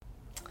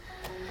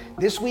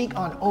This week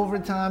on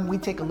Overtime, we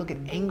take a look at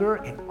anger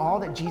and all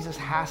that Jesus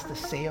has to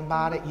say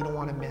about it. You don't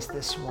want to miss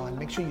this one.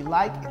 Make sure you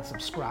like and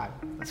subscribe.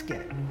 Let's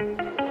get it.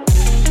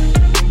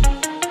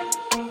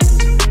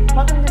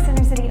 Welcome to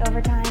Center City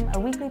Overtime, a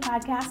weekly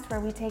podcast where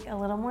we take a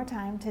little more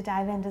time to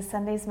dive into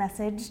Sunday's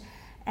message.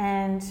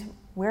 And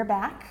we're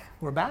back.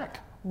 We're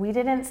back. We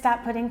didn't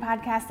stop putting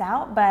podcasts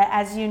out, but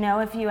as you know,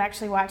 if you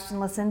actually watched and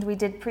listened, we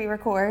did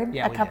pre-record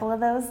a couple of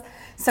those.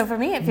 So for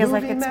me, it feels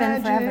like it's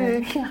been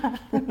forever.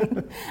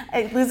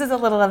 It loses a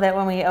little of it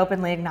when we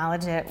openly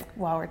acknowledge it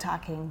while we're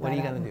talking. What are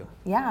you going to do?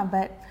 Yeah,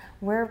 but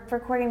we're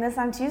recording this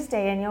on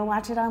Tuesday and you'll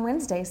watch it on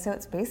Wednesday, so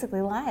it's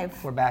basically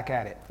live. We're back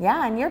at it.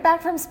 Yeah, and you're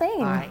back from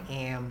Spain. I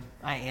am.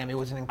 It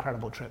was an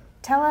incredible trip.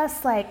 Tell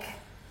us,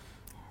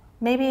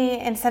 maybe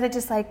instead of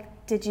just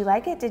did you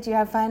like it? Did you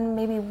have fun?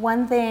 Maybe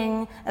one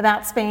thing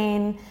about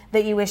Spain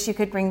that you wish you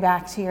could bring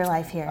back to your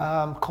life here.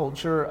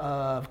 Culture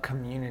of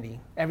community.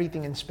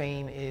 Everything in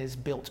Spain is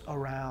built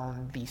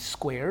around these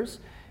squares.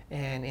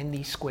 And in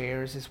these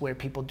squares is where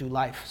people do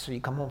life. So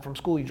you come home from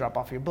school, you drop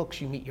off your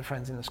books, you meet your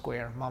friends in the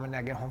square. Mom and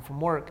dad get home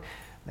from work,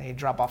 they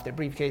drop off their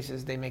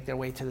briefcases, they make their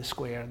way to the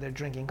square. They're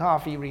drinking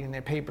coffee, reading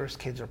their papers,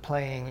 kids are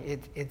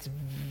playing. It's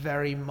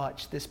very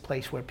much this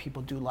place where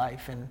people do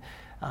life. And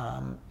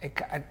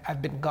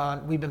I've been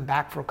gone, we've been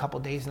back for a couple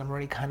of days and I'm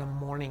already kind of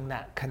mourning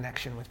that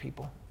connection with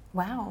people.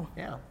 Wow.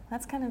 Yeah.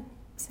 That's kind of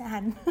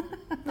sad.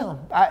 No,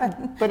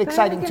 but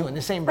exciting too in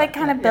the same breath.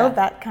 Kind of build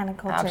that kind of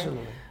culture.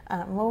 Absolutely.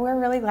 Well, we're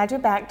really glad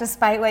you're back,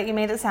 despite what you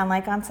made it sound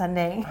like on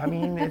Sunday. I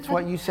mean, it's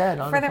what you said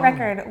on For the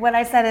record, what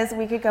I said is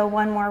we could go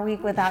one more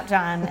week without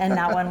John and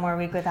not one more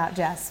week without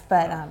Jess,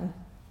 but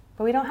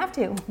we don't have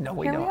to. No,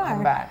 we Here don't. We are.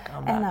 I'm back.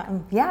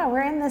 And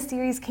we're in the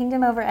series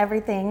Kingdom Over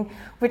Everything,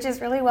 which is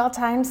really well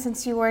timed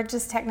since you were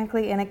just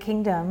technically in a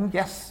kingdom.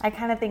 Yes. I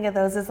kind of think of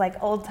those as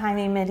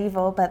old-timey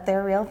medieval, but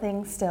they're real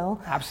things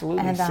still.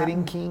 Absolutely. And,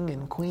 sitting king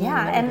and queen.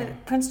 Yeah,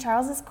 and Prince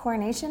Charles's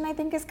coronation, I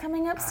think, is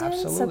coming up soon.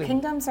 Absolutely. So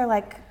kingdoms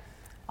are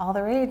all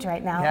the rage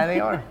right now. Yeah, they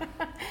are.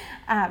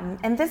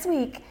 And this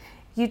week,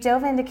 you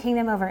dove into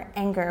Kingdom Over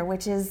Anger,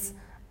 which is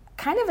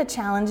kind of a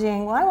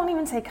challenging, I won't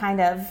even say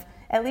kind of,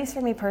 at least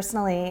for me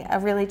personally, a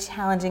really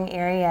challenging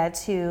area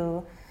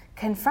to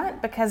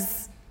confront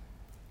because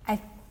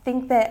I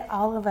think that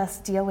all of us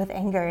deal with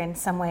anger in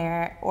some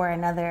way or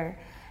another.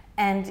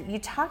 And you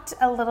talked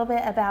a little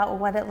bit about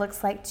what it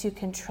looks like to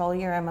control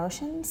your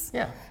emotions.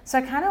 Yeah. So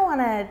I kind of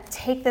want to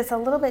take this a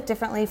little bit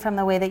differently from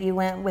the way that you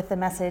went with the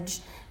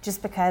message,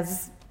 just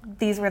because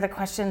these were the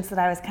questions that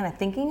I was kind of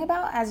thinking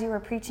about as you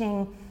were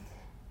preaching.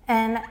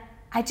 And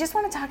I just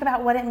want to talk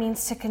about what it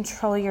means to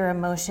control your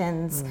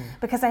emotions,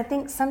 because I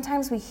think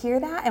sometimes we hear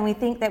that and we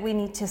think that we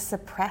need to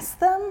suppress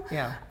them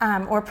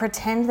or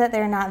pretend that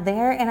they're not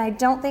there. And I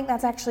don't think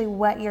that's actually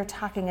what you're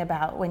talking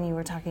about when you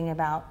were talking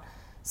about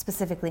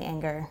specifically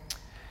anger.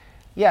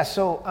 Yeah,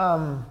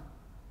 so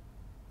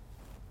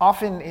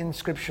often in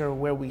Scripture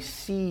where we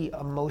see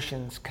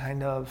emotions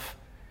kind of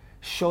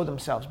show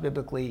themselves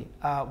biblically,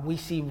 we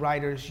see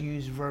writers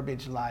use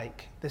verbiage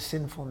like the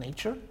sinful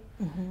nature.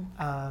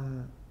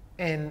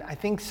 And I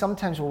think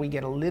sometimes where we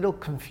get a little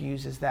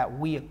confused is that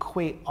we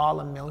equate all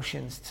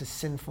emotions to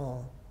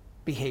sinful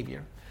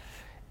behavior.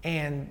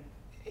 And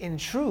in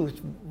truth,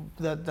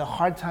 the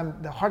hard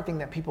thing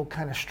that people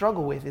kind of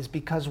struggle with is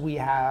because we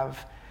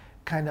have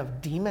kind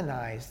of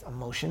demonized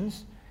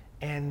emotions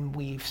and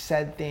we've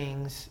said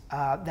things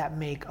that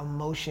make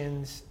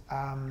emotions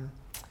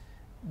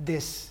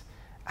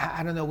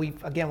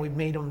we've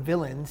made them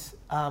villains,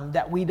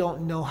 that we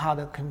don't know how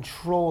to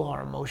control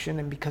our emotion.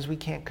 And because we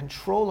can't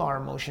control our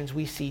emotions,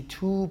 we see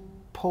two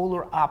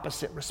polar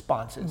opposite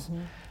responses.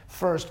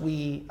 First,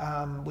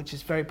 which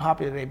is very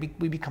popular today,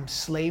 we become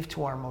slave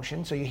to our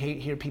emotions. So you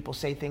hear people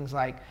say things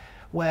like,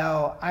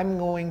 well, I'm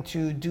going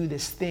to do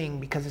this thing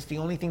because it's the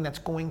only thing that's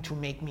going to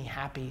make me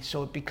happy.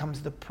 So it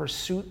becomes the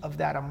pursuit of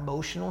that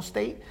emotional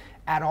state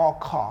at all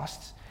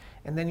costs.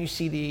 And then you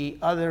see the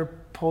other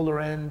polar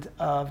end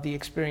of the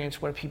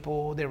experience where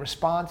their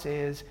response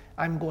is,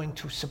 I'm going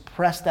to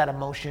suppress that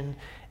emotion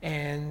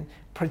and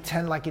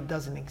pretend like it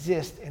doesn't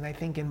exist. And I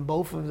think in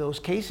both of those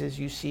cases,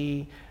 you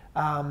see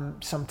some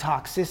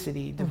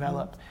toxicity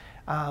develop.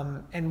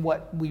 And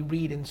what we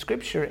read in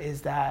Scripture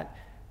is that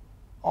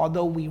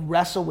although we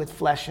wrestle with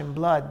flesh and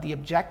blood, the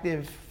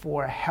objective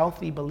for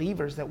healthy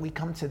believers that we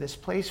come to this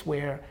place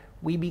where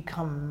we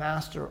become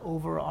master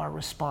over our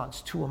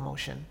response to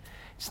emotion.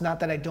 It's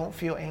not that I don't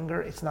feel anger.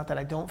 It's not that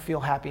I don't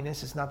feel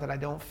happiness. It's not that I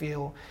don't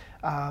feel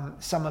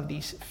some of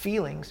these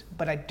feelings,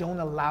 but I don't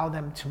allow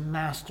them to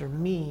master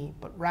me,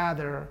 but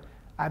rather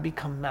I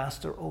become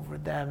master over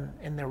them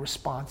and the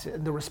response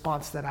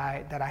that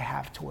I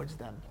have towards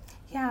them.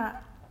 Yeah.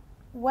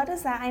 What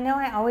is that? I know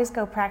I always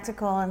go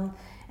practical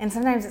and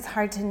sometimes it's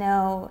hard to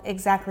know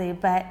exactly,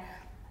 but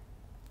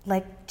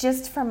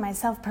just from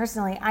myself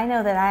personally, I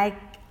know that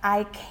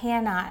I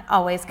cannot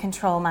always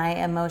control my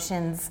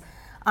emotions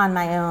on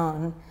my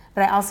own,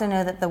 but I also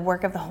know that the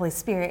work of the Holy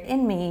Spirit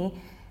in me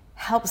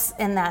helps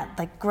in that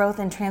like growth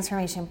and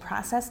transformation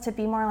process to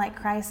be more like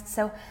Christ.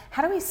 So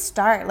how do we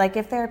start? Like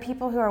if there are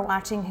people who are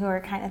watching who are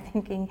kind of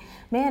thinking,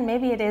 man,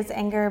 maybe it is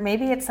anger,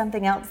 maybe it's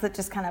something else that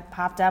just kind of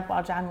popped up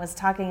while John was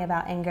talking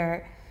about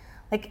anger.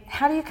 Like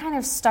how do you kind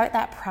of start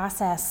that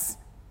process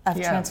of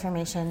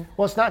transformation?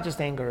 Well, it's not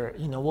just anger.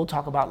 You know, we'll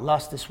talk about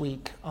lust this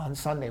week on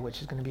Sunday,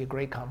 which is going to be a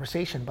great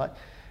conversation. But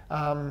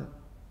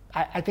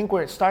I think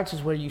where it starts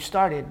is where you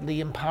started,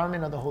 the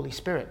empowerment of the Holy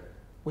Spirit,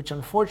 which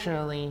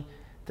unfortunately,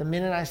 the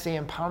minute I say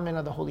empowerment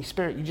of the Holy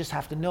Spirit, you just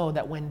have to know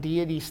that when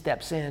deity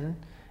steps in,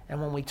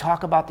 and when we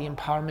talk about the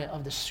empowerment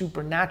of the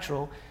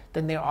supernatural,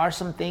 then there are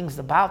some things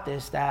about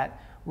this that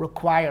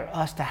require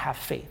us to have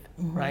faith,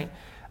 right?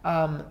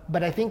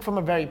 But I think from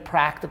a very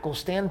practical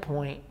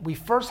standpoint, we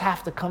first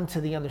have to come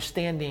to the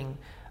understanding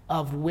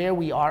of where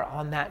we are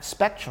on that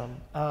spectrum.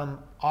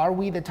 Are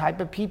we the type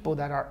of people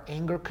that our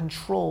anger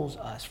controls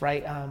us,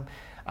 right?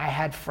 I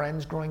had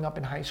friends growing up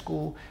in high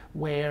school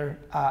where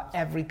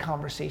every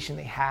conversation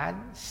they had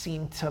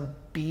seemed to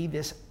be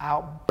this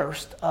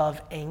outburst of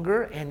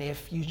anger. And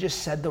if you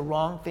just said the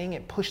wrong thing,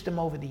 it pushed them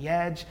over the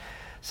edge.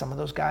 Some of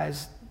those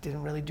guys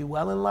didn't really do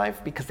well in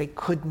life because they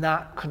could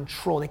not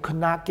control, they could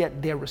not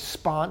get their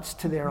response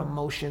to their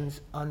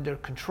emotions under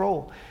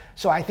control.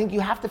 So I think you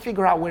have to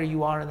figure out where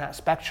you are in that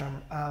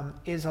spectrum.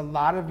 Is a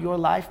lot of your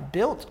life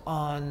built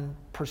on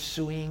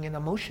pursuing an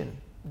emotion?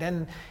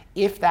 Then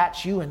if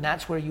that's you and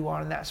that's where you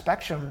are in that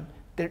spectrum,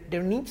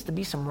 there needs to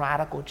be some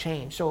radical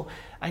change. So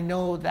I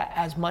know that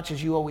as much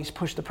as you always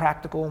push the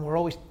practical, and we're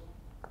always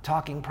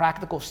talking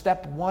practical,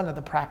 step one of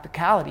the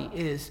practicality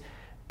is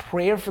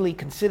prayerfully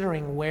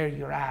considering where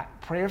you're at,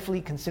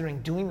 prayerfully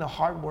considering doing the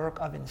hard work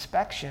of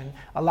inspection,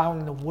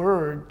 allowing the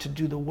word to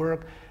do the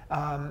work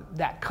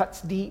that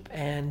cuts deep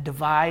and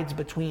divides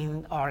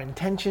between our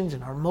intentions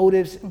and our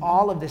motives.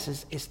 All of this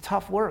is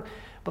tough work,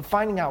 but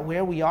finding out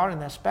where we are in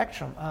that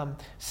spectrum.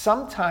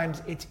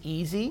 Sometimes it's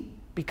easy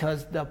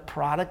because the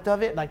product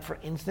of it, like for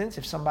instance,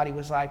 if somebody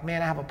was like,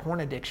 man, I have a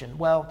porn addiction.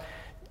 Well,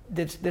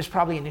 there's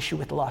probably an issue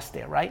with lust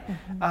there, right?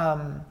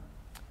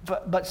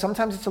 But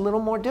sometimes it's a little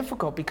more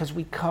difficult because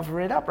we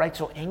cover it up, right?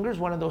 So anger is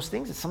one of those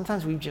things that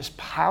sometimes we've just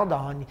piled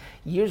on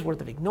years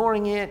worth of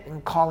ignoring it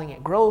and calling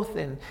it growth,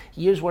 and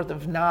years worth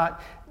of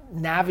not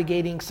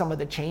navigating some of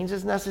the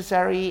changes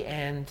necessary,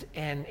 and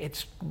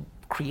it's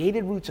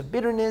created roots of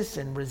bitterness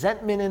and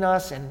resentment in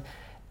us. And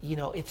you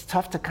know, it's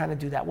tough to kind of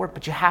do that work,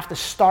 but you have to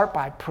start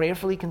by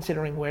prayerfully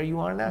considering where you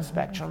are in that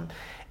spectrum.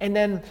 And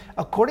then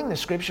according to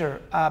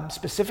scripture,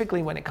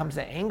 specifically when it comes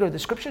to anger, the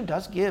scripture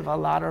does give a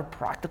lot of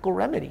practical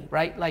remedy,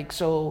 right? Like,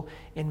 so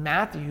in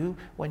Matthew,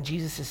 when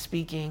Jesus is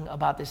speaking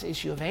about this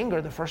issue of anger,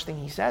 the first thing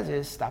he says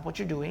is stop what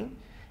you're doing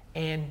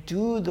and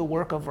do the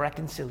work of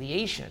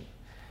reconciliation.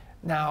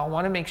 Now, I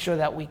want to make sure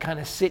that we kind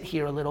of sit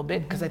here a little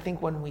bit, because I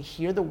think when we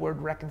hear the word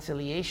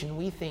reconciliation,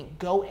 we think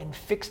go and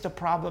fix the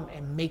problem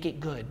and make it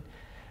good.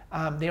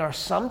 There are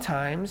some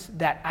times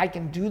that I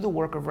can do the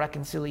work of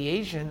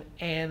reconciliation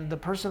and the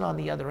person on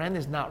the other end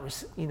is not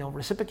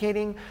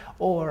reciprocating,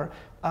 or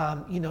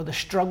the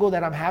struggle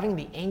that I'm having,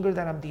 the anger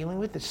that I'm dealing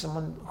with is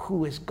someone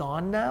who is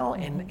gone now,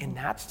 and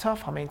that's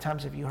tough. How many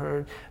times have you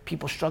heard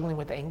people struggling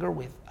with anger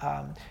with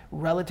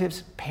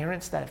relatives,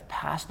 parents that have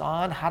passed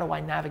on? How do I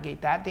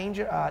navigate that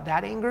danger,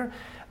 that anger?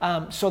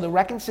 So the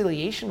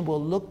reconciliation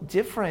will look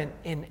different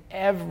in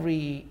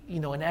every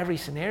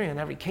scenario, in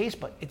every case,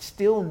 but it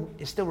still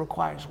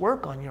requires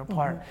work on your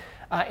part.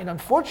 And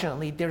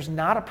unfortunately, there's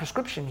not a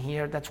prescription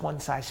here that's one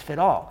size fit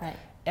all. Right.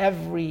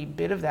 Every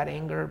bit of that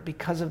anger,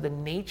 because of the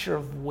nature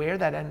of where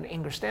that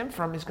anger stemmed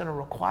from, is going to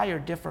require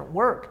different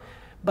work.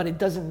 But it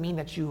doesn't mean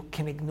that you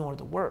can ignore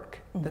the work.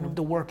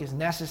 The work is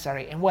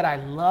necessary. And what I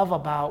love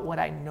about, what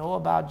I know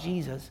about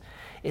Jesus,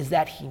 is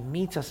that he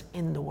meets us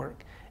in the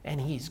work. And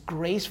he's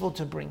graceful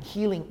to bring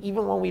healing,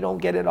 even when we don't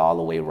get it all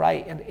the way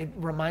right. And it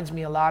reminds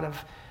me a lot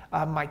of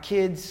my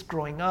kids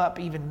growing up,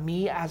 even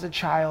me as a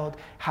child,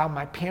 how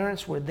my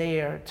parents were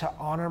there to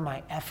honor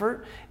my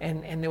effort.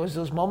 And there was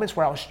those moments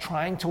where I was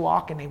trying to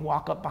walk and they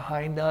walk up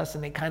behind us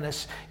and they kind of,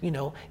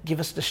 give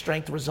us the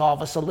strength,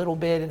 resolve us a little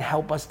bit and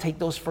help us take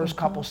those first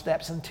couple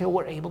steps until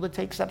we're able to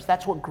take steps.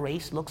 That's what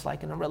grace looks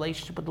like in a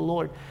relationship with the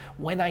Lord.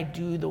 When I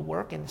do the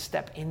work and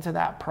step into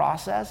that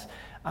process,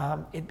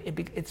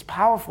 it's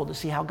powerful to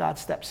see how God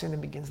steps in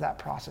and begins that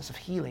process of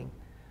healing.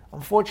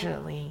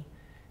 Unfortunately,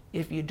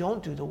 if you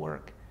don't do the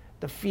work,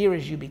 the fear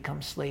is you become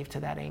slave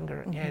to that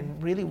anger.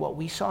 And really what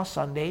we saw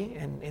Sunday,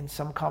 and in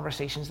some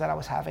conversations that I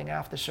was having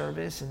after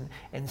service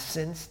and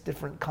since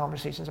different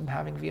conversations I'm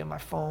having via my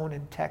phone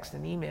and text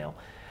and email,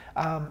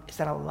 is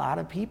that a lot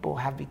of people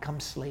have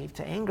become slave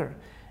to anger.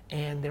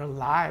 And their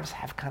lives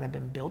have kind of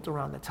been built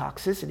around the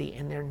toxicity,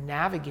 and they're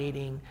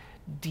navigating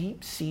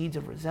deep seeds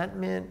of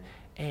resentment,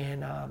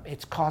 and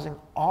it's causing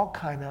all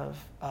kind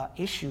of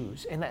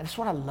issues. And that's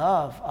what I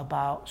love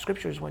about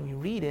scriptures when you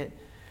read it.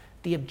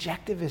 The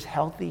objective is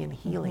healthy and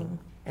healing.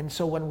 And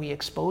so when we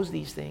expose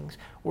these things,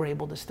 we're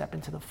able to step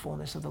into the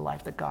fullness of the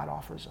life that God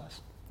offers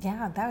us.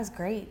 Yeah, that was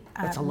great.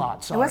 That's a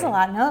lot, sorry. It was a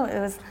lot. No, it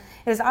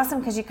was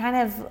awesome because you kind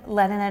of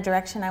led in a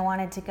direction I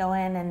wanted to go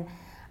in. And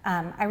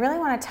I really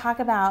want to talk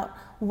about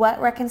what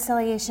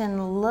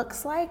reconciliation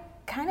looks like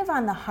kind of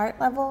on the heart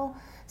level,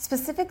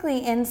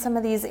 specifically in some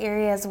of these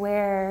areas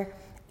where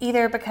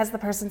either because the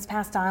person's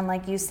passed on,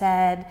 like you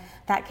said,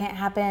 that can't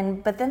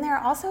happen, but then there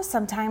are also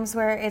some times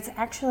where it's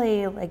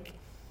actually like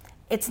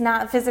it's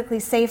not physically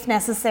safe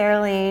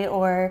necessarily,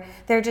 or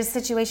there are just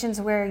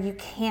situations where you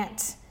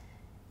can't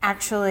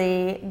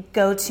actually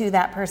go to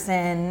that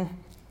person,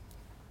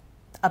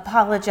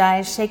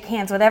 apologize, shake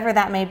hands, whatever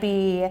that may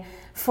be,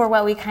 for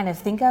what we kind of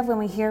think of when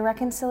we hear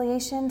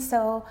reconciliation.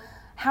 So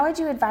how would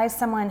you advise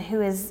someone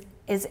who is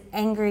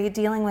angry,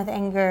 dealing with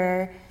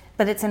anger,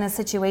 but it's in a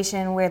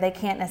situation where they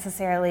can't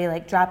necessarily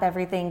like drop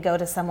everything, go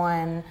to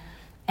someone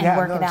and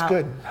work it out?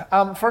 Yeah,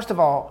 no, it's good. First of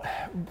all,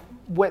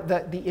 what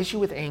the issue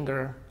with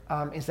anger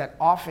is that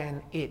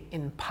often it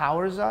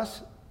empowers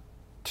us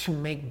to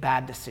make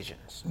bad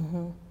decisions,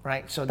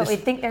 right? So but we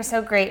think they're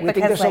so great because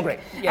think they're so like, great.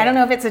 Yeah. I don't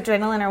know if it's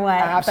adrenaline or what,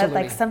 Absolutely.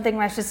 but like something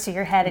rushes to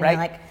your head and Right. you're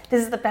like,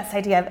 this is the best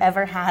idea I've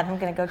ever had. I'm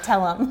going to go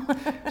tell them.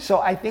 So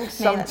I think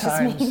Maybe that's just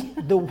sometimes me.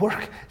 the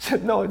work. So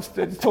no, it's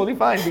totally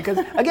fine because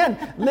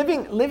again,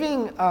 living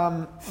in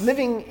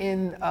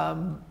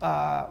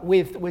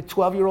with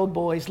 12-year-old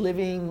boys,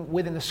 living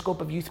within the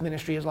scope of youth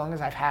ministry as long as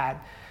I've had,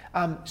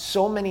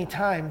 so many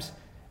times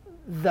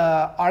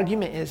the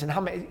argument is, and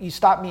how many, you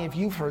stop me if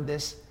you've heard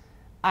this.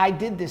 I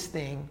did this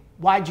thing.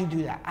 Why'd you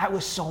do that? I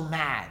was so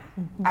mad.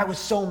 I was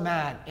so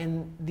mad.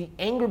 And the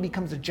anger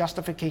becomes a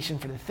justification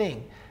for the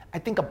thing. I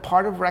think a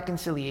part of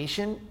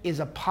reconciliation is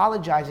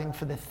apologizing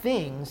for the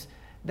things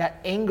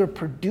that anger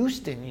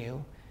produced in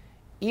you,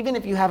 even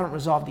if you haven't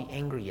resolved the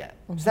anger yet.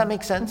 Does that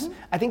make sense?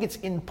 I think it's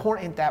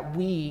important that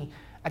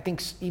I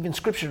think even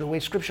Scripture, the way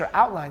Scripture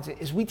outlines it,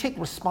 is we take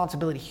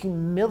responsibility.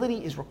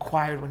 Humility is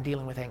required when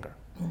dealing with anger.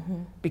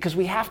 Because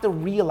we have to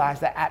realize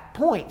that at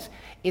points,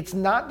 it's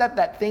not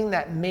that thing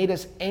that made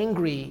us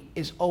angry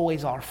is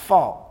always our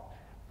fault,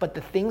 but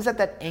the things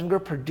that anger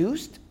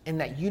produced and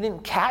that you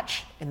didn't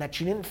catch and that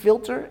you didn't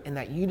filter and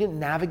that you didn't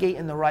navigate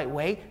in the right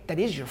way, that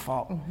is your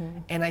fault.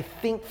 And I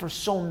think for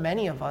so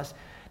many of us,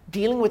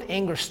 dealing with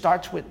anger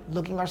starts with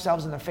looking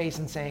ourselves in the face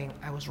and saying,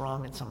 I was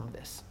wrong in some of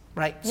this,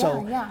 right?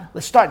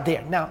 Let's start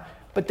there. Now,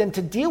 but then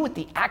to deal with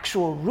the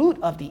actual root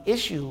of the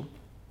issue,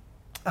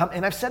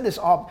 and I've said this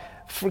all,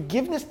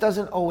 forgiveness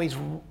doesn't always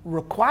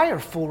require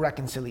full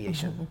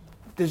reconciliation.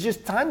 There's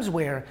just times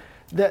where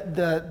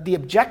the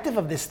objective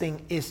of this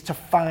thing is to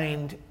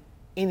find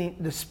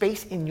the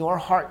space in your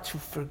heart to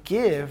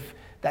forgive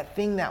that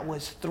thing that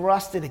was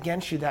thrusted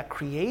against you that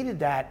created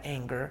that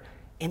anger.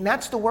 And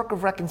that's the work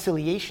of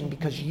reconciliation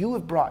because you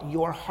have brought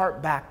your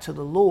heart back to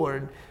the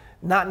Lord,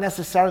 not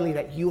necessarily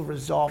that you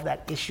resolve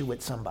that issue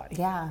with somebody.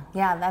 Yeah,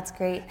 that's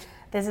great.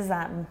 This is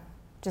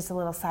just a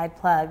little side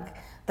plug.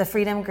 The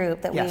Freedom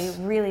Group that we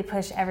really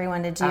push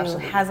everyone to do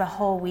has a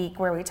whole week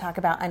where we talk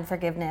about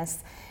unforgiveness.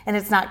 And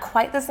it's not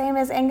quite the same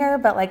as anger,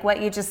 but like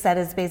what you just said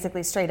is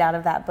basically straight out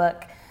of that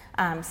book.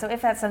 So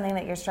if that's something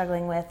that you're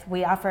struggling with,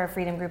 we offer a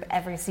Freedom Group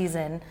every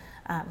season.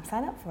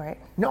 Sign up for it.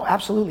 No,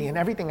 absolutely. And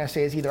everything I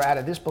say is either out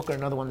of this book or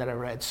another one that I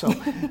read. So,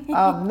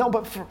 no,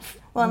 but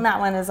well, and that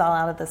one is all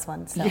out of this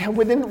one. So. Yeah,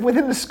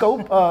 within the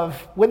scope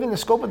of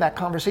that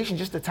conversation,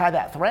 just to tie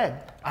that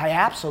thread, I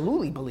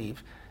absolutely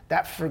believe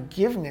that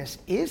forgiveness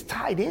is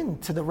tied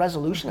into the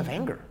resolution of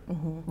anger,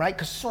 right?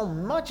 Because so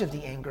much of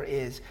the anger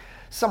is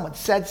someone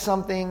said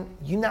something,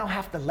 you now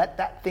have to let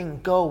that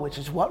thing go, which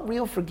is what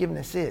real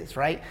forgiveness is,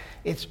 right?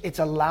 It's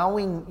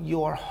allowing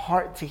your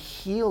heart to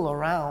heal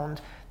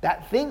around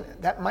that thing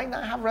that might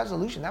not have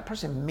resolution. That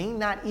person may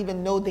not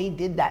even know they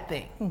did that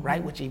thing,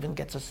 right? Which even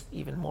gets us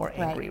even more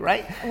angry,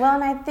 right? Well,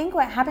 and I think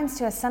what happens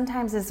to us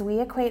sometimes is we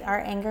equate our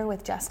anger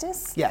with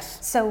justice.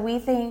 Yes. So we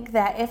think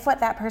that if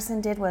what that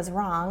person did was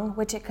wrong,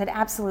 which it could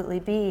absolutely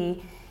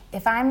be,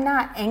 if I'm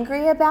not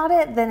angry about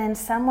it, then in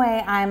some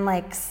way I'm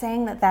like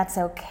saying that that's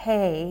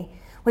okay,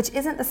 which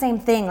isn't the same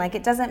thing. Like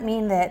it doesn't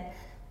mean that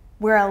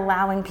we're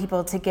allowing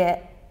people to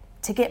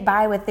get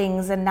by with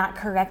things and not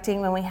correcting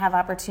when we have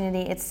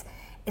opportunity.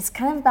 It's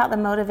kind of about the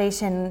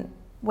motivation,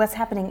 what's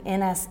happening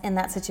in us in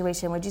that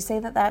situation. Would you say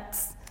that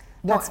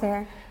that's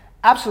fair?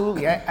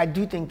 Absolutely. I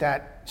do think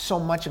that so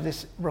much of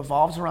this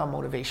revolves around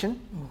motivation.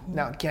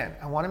 Now, again,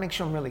 I want to make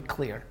sure I'm really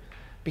clear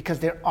because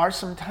there are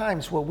some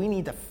times where we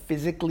need to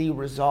physically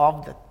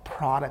resolve the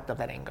product of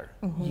that anger.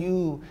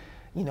 You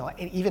know,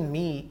 and even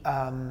me,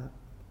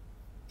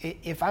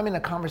 if I'm in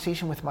a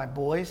conversation with my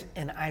boys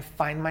and I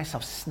find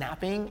myself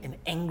snapping and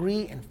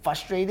angry and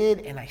frustrated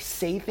and I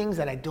say things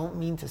that I don't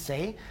mean to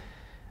say,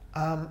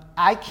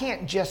 I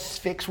can't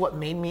just fix what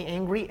made me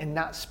angry and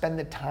not spend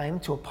the time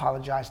to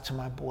apologize to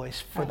my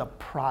boys for the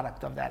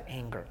product of that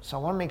anger. So I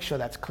want to make sure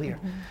that's clear.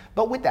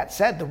 But with that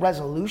said, the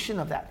resolution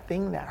of that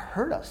thing that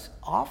hurt us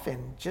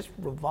often just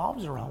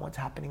revolves around what's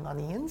happening on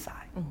the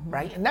inside,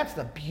 right? And that's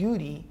the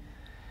beauty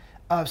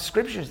of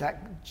scriptures,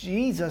 that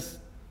Jesus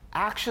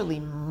actually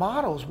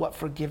models what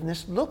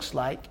forgiveness looks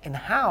like and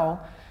how,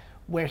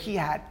 where he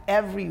had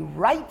every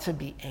right to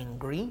be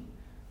angry,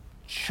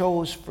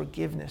 chose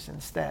forgiveness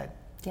instead.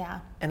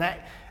 Yeah. And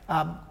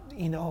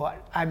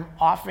I'm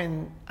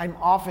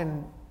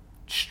often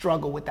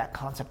struggle with that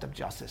concept of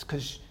justice,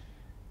 because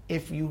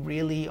if you're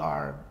being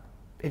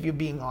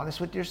honest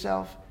with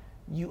yourself,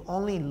 you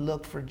only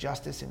look for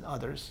justice in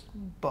others,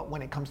 but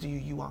when it comes to you,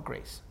 you want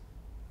grace.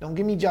 Don't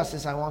give me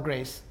justice, I want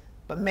grace.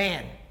 But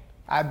man,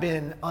 I've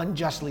been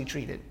unjustly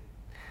treated.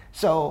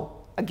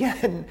 So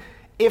again,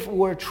 if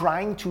we're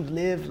trying to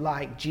live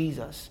like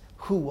Jesus,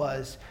 who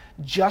was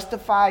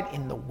justified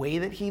in the way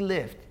that he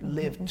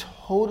lived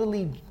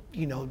totally,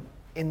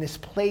 in this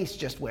place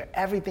just where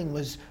everything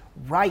was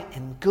right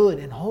and good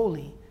and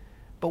holy,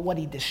 but what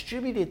he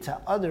distributed to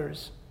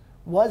others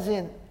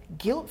wasn't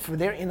guilt for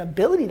their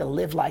inability to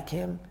live like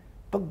him,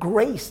 but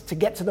grace to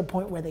get to the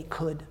point where they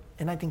could.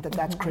 And I think that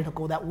that's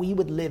critical, that we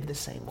would live the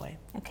same way.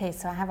 Okay,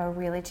 so I have a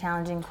really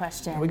challenging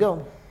question. Here we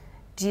go.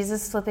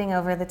 Jesus flipping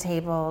over the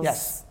tables.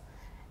 Yes.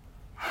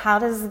 How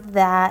does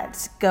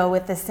that go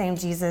with the same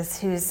Jesus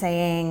who's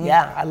saying,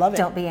 yeah, I love it.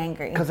 Don't be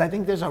angry? Because I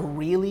think there's a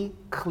really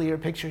clear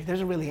picture.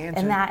 There's a really answer.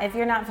 And that, if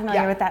you're not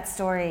familiar with that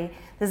story,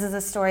 this is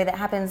a story that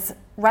happens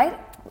right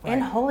in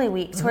Holy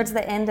Week, towards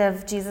the end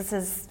of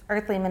Jesus's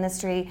earthly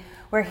ministry,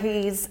 where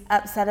he's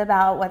upset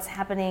about what's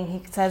happening.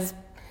 He says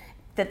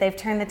that they've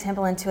turned the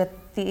temple into a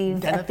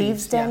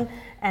thieves' den,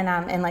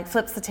 and like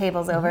flips the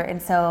tables over.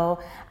 And so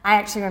I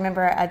actually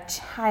remember a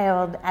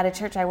child at a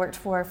church I worked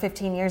for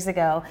 15 years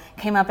ago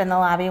came up in the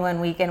lobby one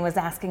week and was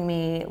asking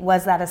me,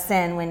 was that a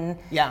sin when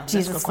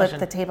Jesus flipped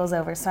the tables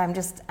over? So I'm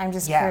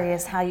just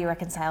curious how you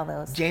reconcile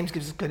those. James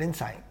gives us good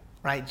insight,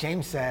 right?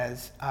 James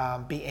says,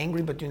 be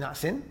angry but do not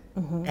sin.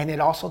 And it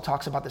also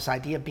talks about this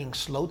idea of being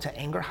slow to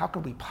anger. How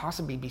could we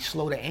possibly be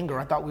slow to anger?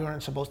 I thought we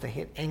weren't supposed to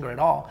hit anger at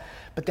all.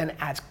 But then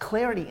adds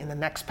clarity in the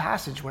next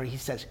passage where he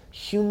says,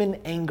 human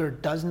anger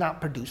does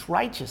not produce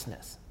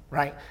righteousness,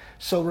 right?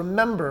 So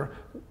remember,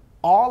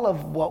 all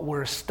of what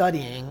we're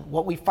studying,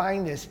 what we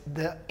find is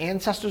the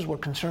ancestors were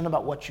concerned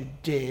about what you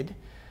did.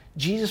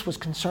 Jesus was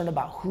concerned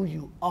about who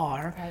you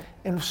are. Right.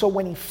 And so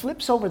when he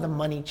flips over the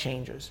money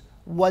changers,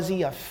 was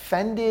he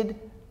offended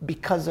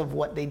because of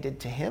what they did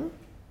to him?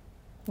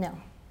 No.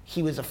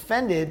 He was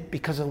offended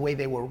because of the way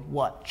they were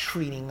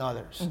treating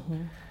others.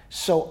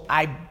 So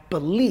I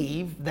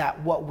believe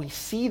that what we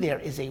see there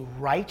is a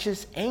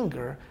righteous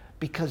anger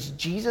because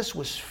Jesus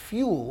was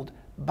fueled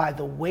by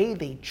the way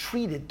they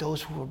treated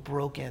those who were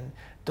broken,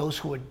 those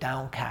who were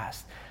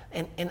downcast.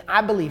 And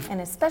I believe...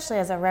 And especially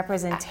as a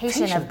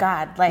representation of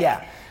God,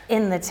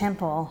 in the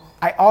temple.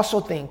 I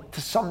also think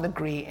to some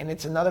degree, and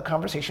it's another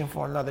conversation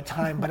for another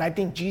time, but I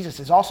think Jesus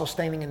is also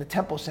standing in the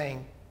temple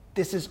saying,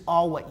 this is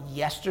all what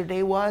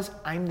yesterday was.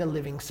 I'm the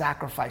living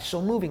sacrifice.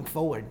 So moving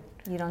forward,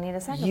 you don't need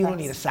a sacrifice. You don't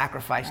need a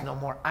sacrifice no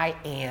more. I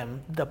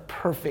am the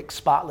perfect,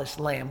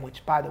 spotless lamb,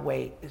 which, by the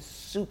way, is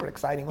super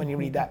exciting when you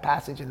read that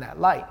passage in that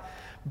light.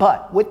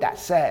 But with that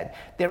said,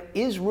 there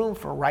is room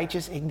for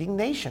righteous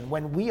indignation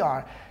when we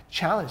are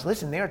challenged.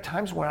 Listen, there are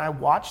times where I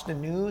watch the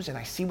news and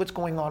I see what's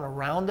going on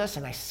around us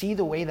and I see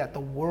the way that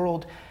the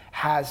world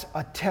has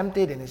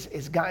attempted and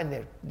is gotten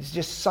there, it's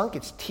just sunk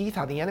its teeth,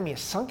 how the enemy has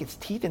sunk its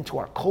teeth into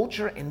our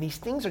culture, and these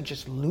things are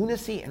just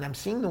lunacy, and I'm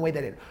seeing the way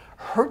that it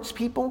hurts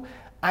people.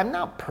 I'm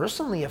not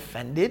personally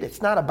offended.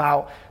 It's not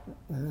about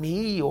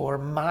me or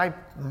my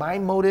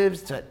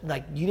motives to,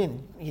 like, you're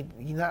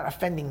not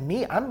offending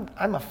me.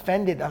 I'm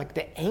offended. Like,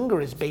 the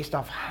anger is based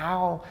off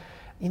how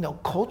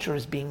culture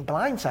is being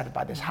blindsided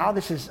by this, how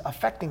this is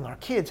affecting our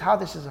kids, how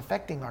this is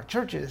affecting our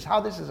churches, how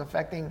this is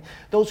affecting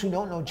those who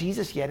don't know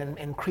Jesus yet,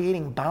 and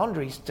creating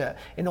boundaries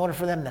in order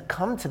for them to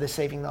come to the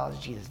saving knowledge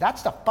of Jesus. That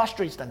stuff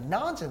frustrates the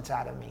nonsense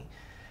out of me.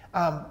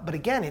 But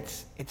again,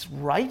 it's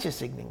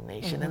righteous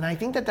indignation. And I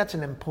think that that's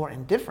an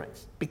important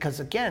difference because,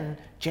 again,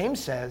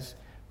 James says,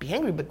 be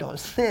angry but don't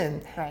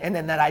sin. Right. And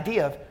then that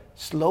idea of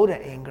slow to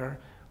anger,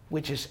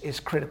 which is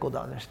critical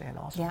to understand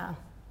also. Yeah.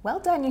 Well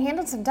done. You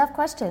handled some tough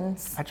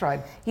questions. I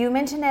tried. You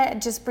mentioned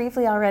it just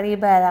briefly already,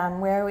 but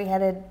where are we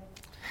headed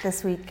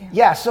this week?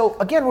 Yeah, so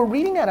again, we're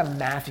reading out of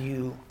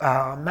Matthew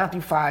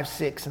 5,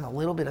 6, and a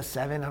little bit of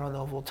 7. I don't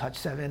know if we'll touch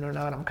 7 or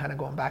not. I'm kind of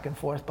going back and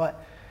forth.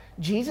 But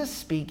Jesus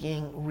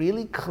speaking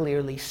really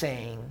clearly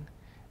saying,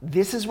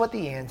 this is what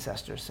the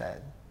ancestors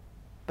said,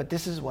 but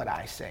this is what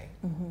I say.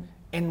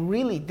 And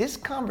really, this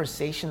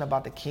conversation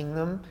about the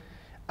kingdom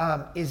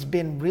has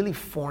been really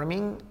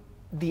forming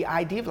the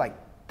idea of, like,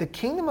 the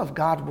kingdom of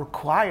God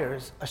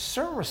requires a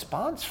certain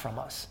response from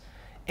us.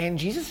 And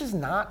Jesus is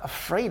not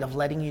afraid of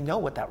letting you know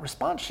what that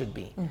response should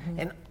be.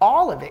 And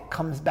all of it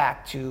comes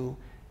back to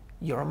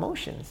your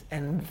emotions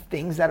and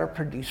things that are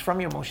produced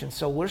from your emotions.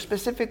 So we're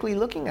specifically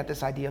looking at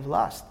this idea of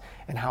lust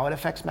and how it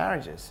affects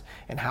marriages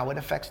and how it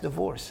affects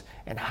divorce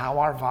and how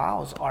our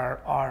vows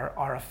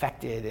are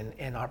affected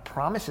and our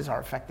promises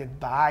are affected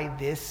by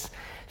this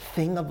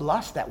thing of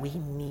lust that we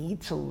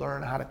need to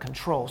learn how to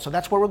control. So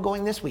that's where we're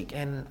going this week.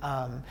 And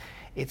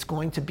it's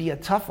going to be a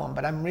tough one,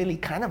 but I'm really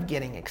kind of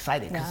getting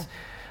excited because,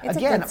 it's a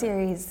good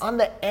series. On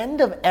the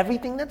end of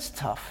everything that's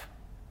tough,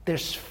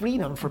 there's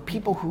freedom for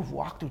people who've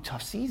walked through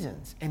tough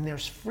seasons. And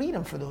there's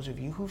freedom for those of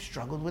you who've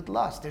struggled with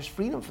lust. There's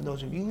freedom for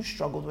those of you who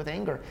struggled with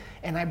anger.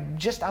 And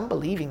I'm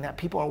believing that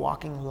people are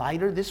walking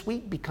lighter this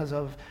week because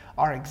of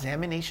our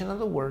examination of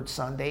the Word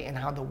Sunday and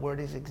how the Word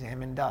has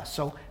examined us.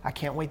 So I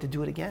can't wait to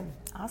do it again.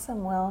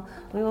 Awesome. Well,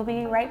 we will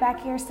be right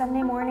back here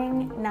Sunday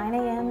morning, 9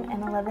 a.m.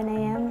 and 11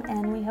 a.m.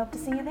 and we hope to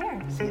see you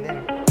there. See you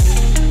there.